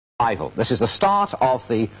Idle. This is the start of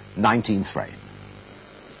the 19th frame.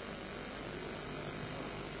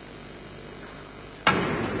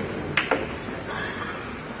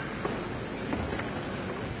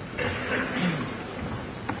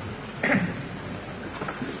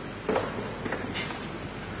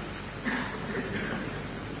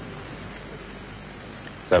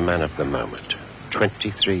 The man of the moment,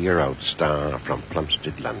 23-year-old star from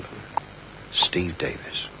Plumstead, London, Steve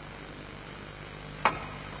Davis.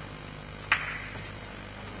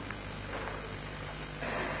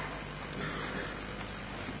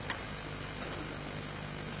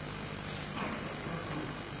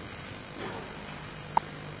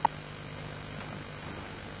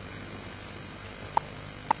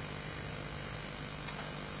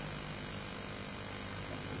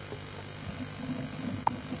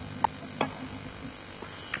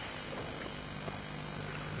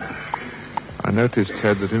 I noticed,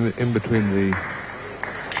 Ted, that in between the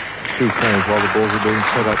two frames while the balls were being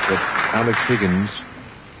set up that Alex Higgins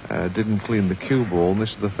didn't clean the cue ball. And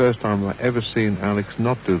this is the first time I've ever seen Alex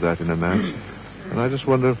not do that in a match. And I just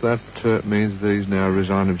wonder if that means that he's now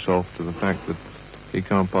resigned himself to the fact that he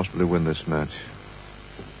can't possibly win this match.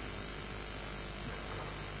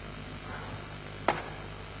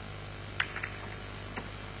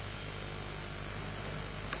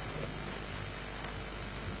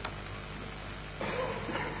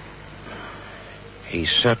 He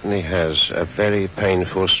certainly has a very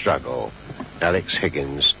painful struggle. Alex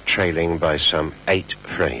Higgins trailing by some 8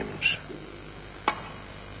 frames.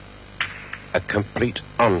 A complete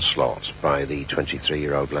onslaught by the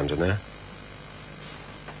 23-year-old Londoner.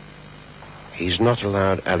 He's not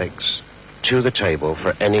allowed Alex to the table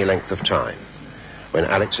for any length of time. When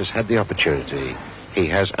Alex has had the opportunity, he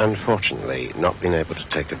has unfortunately not been able to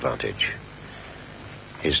take advantage.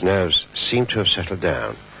 His nerves seem to have settled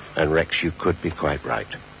down. And Rex, you could be quite right.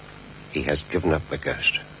 He has given up the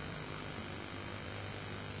ghost.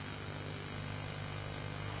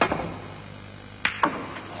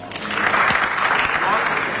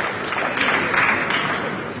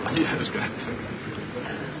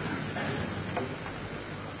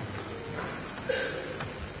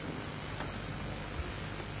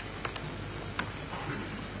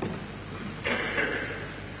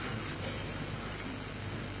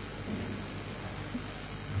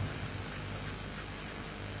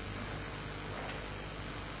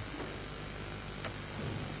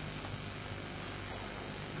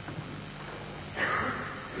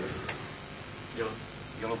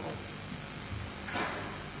 Yellow ball.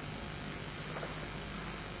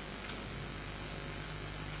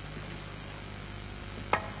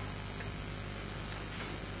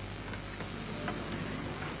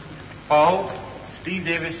 Foul, Steve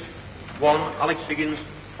Davis, 1, Alex Higgins,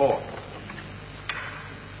 4.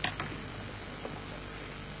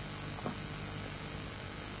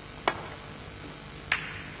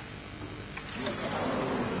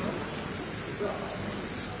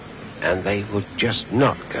 And they would just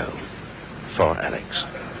not go for Alex.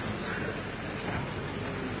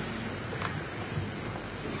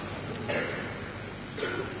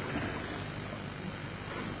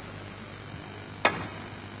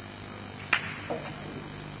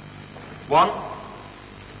 One.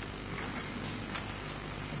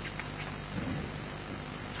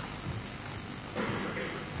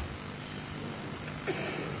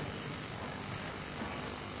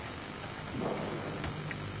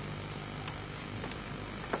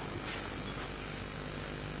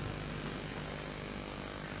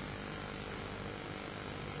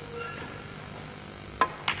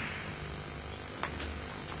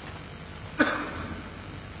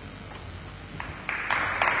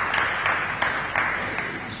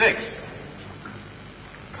 Six.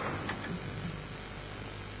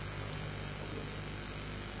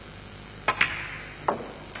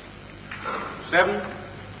 7.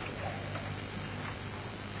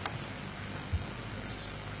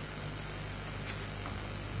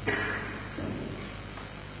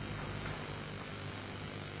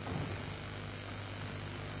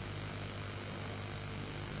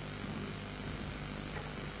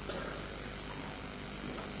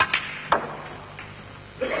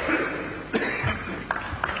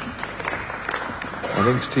 I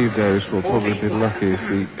think Steve Davis will probably be lucky if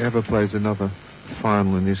he ever plays another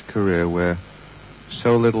final in his career where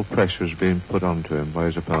so little pressure is being put onto him by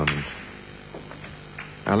his opponent.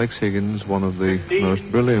 Alex Higgins, one of the most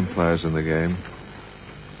brilliant players in the game,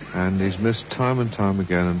 and he's missed time and time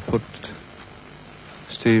again and put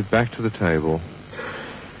Steve back to the table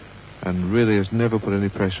and really has never put any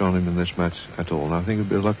pressure on him in this match at all. And I think he'd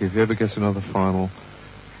be lucky if he ever gets another final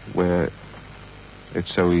where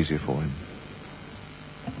it's so easy for him.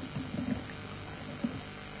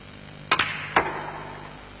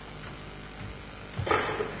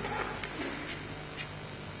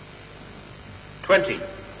 20.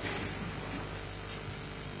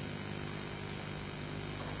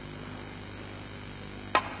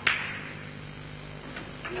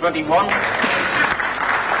 21.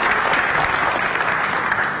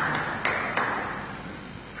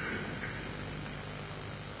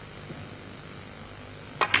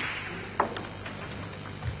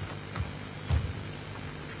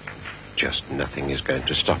 'Just nothing is going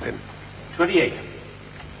to stop him. 28.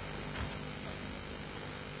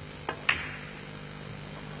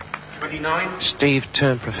 29. Steve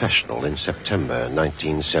turned professional in September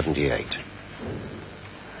 1978.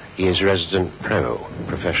 He is resident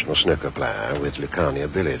professional snooker player with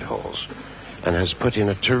Lucania Billiard Halls and has put in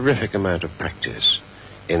a terrific amount of practice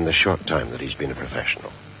in the short time that he's been a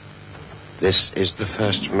professional. This is the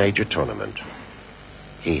first major tournament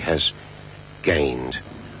he has gained,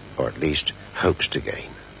 or at least hopes to gain.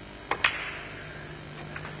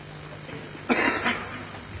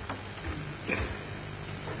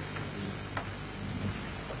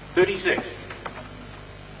 $36.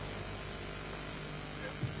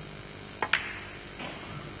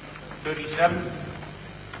 37.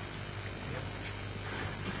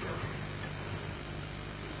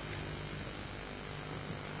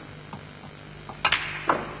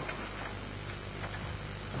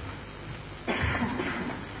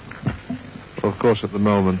 'Of course, at the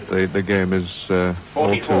moment, the game is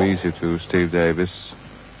all too easy to Steve Davis.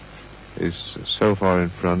 He's so far in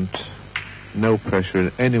front, no pressure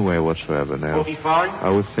in any way whatsoever now. 45. I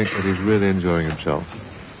would think that he's really enjoying himself.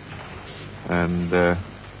 And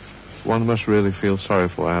one must really feel sorry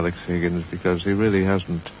for Alex Higgins because he really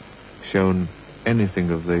hasn't shown anything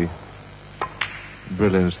of the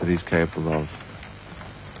brilliance that he's capable of.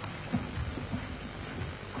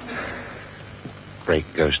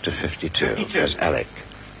 Break goes to 52 as Alec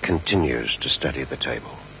continues to study the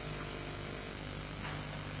table.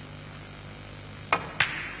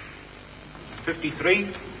 53.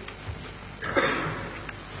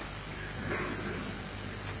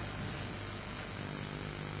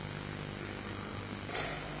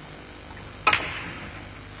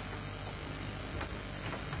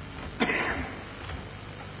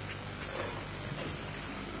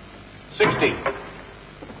 60.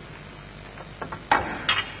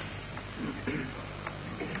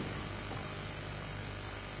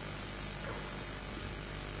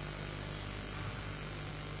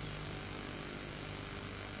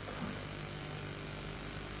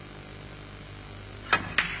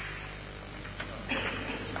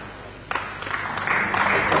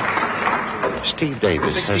 'Steve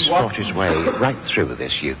Davis has fought his way right through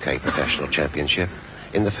this UK Professional Championship.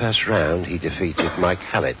 In the first round, he defeated Mike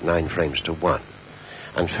Hallett 9 frames to 1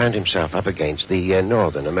 and found himself up against the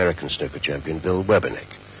Northern American snooker champion Bill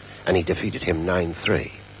Webernick, and he defeated him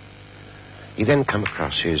 9-3. He then come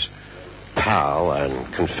across his pal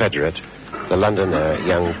and confederate, the Londoner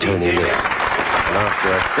young Tony Neal, and after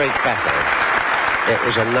a great battle, it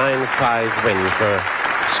was a 9-5 win for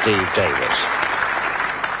Steve Davis.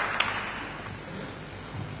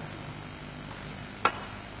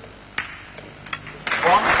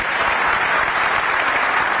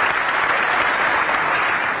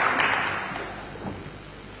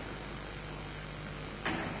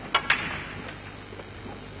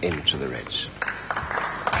 Into the reds.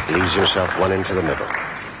 Leaves himself one into the middle.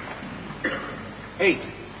 8.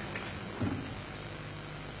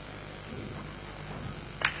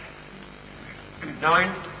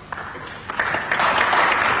 9.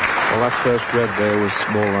 Well, that first red there was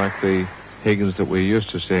more like the Higgins that we're used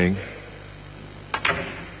to seeing.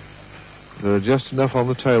 There are just enough on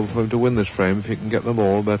the table for him to win this frame if he can get them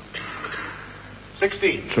all, but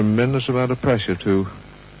 16. tremendous amount of pressure to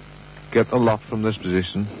get the lot from this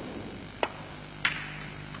position.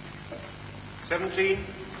 17.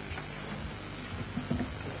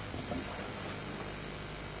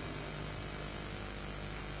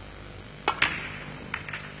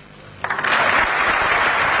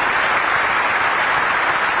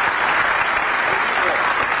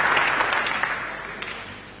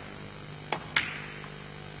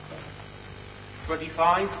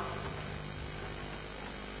 25.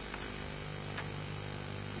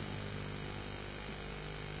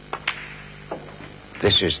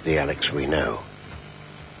 'This is the Alex we know.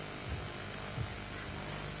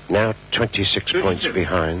 Now 26 points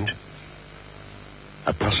behind.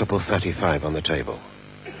 A possible 35 on the table.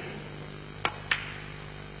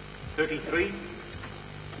 33.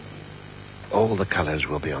 All the colours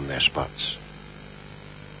will be on their spots.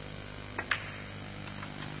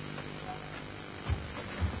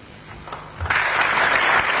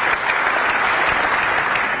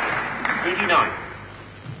 39.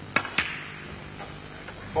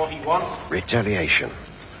 41. Retaliation.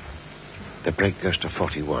 The break goes to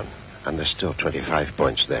 41, and there's still 25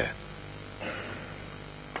 points there.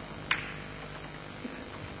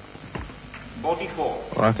 44.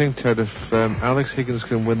 Well, I think, Ted, if Alex Higgins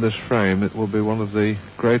can win this frame, it will be one of the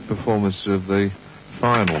great performances of the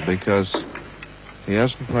final, because he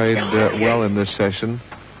hasn't played well in this session,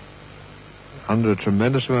 under a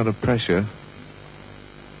tremendous amount of pressure,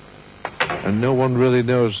 and no one really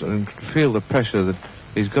knows and can feel the pressure that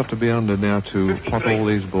he's got to be under now to pot all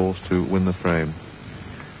these balls to win the frame.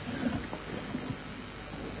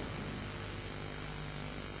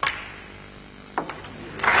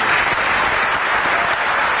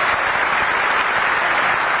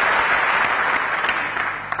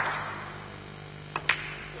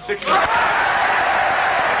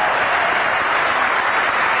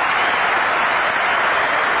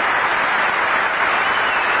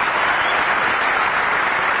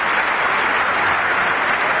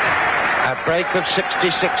 Break of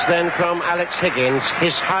 66 then from Alex Higgins,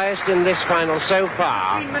 his highest in this final so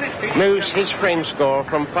far, moves his frame score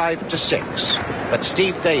from 5 to 6, but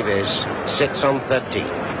Steve Davis sits on 13.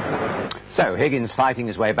 So Higgins fighting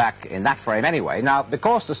his way back in that frame anyway. Now,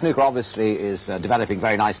 because the snooker obviously is developing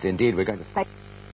very nicely indeed, we're going to...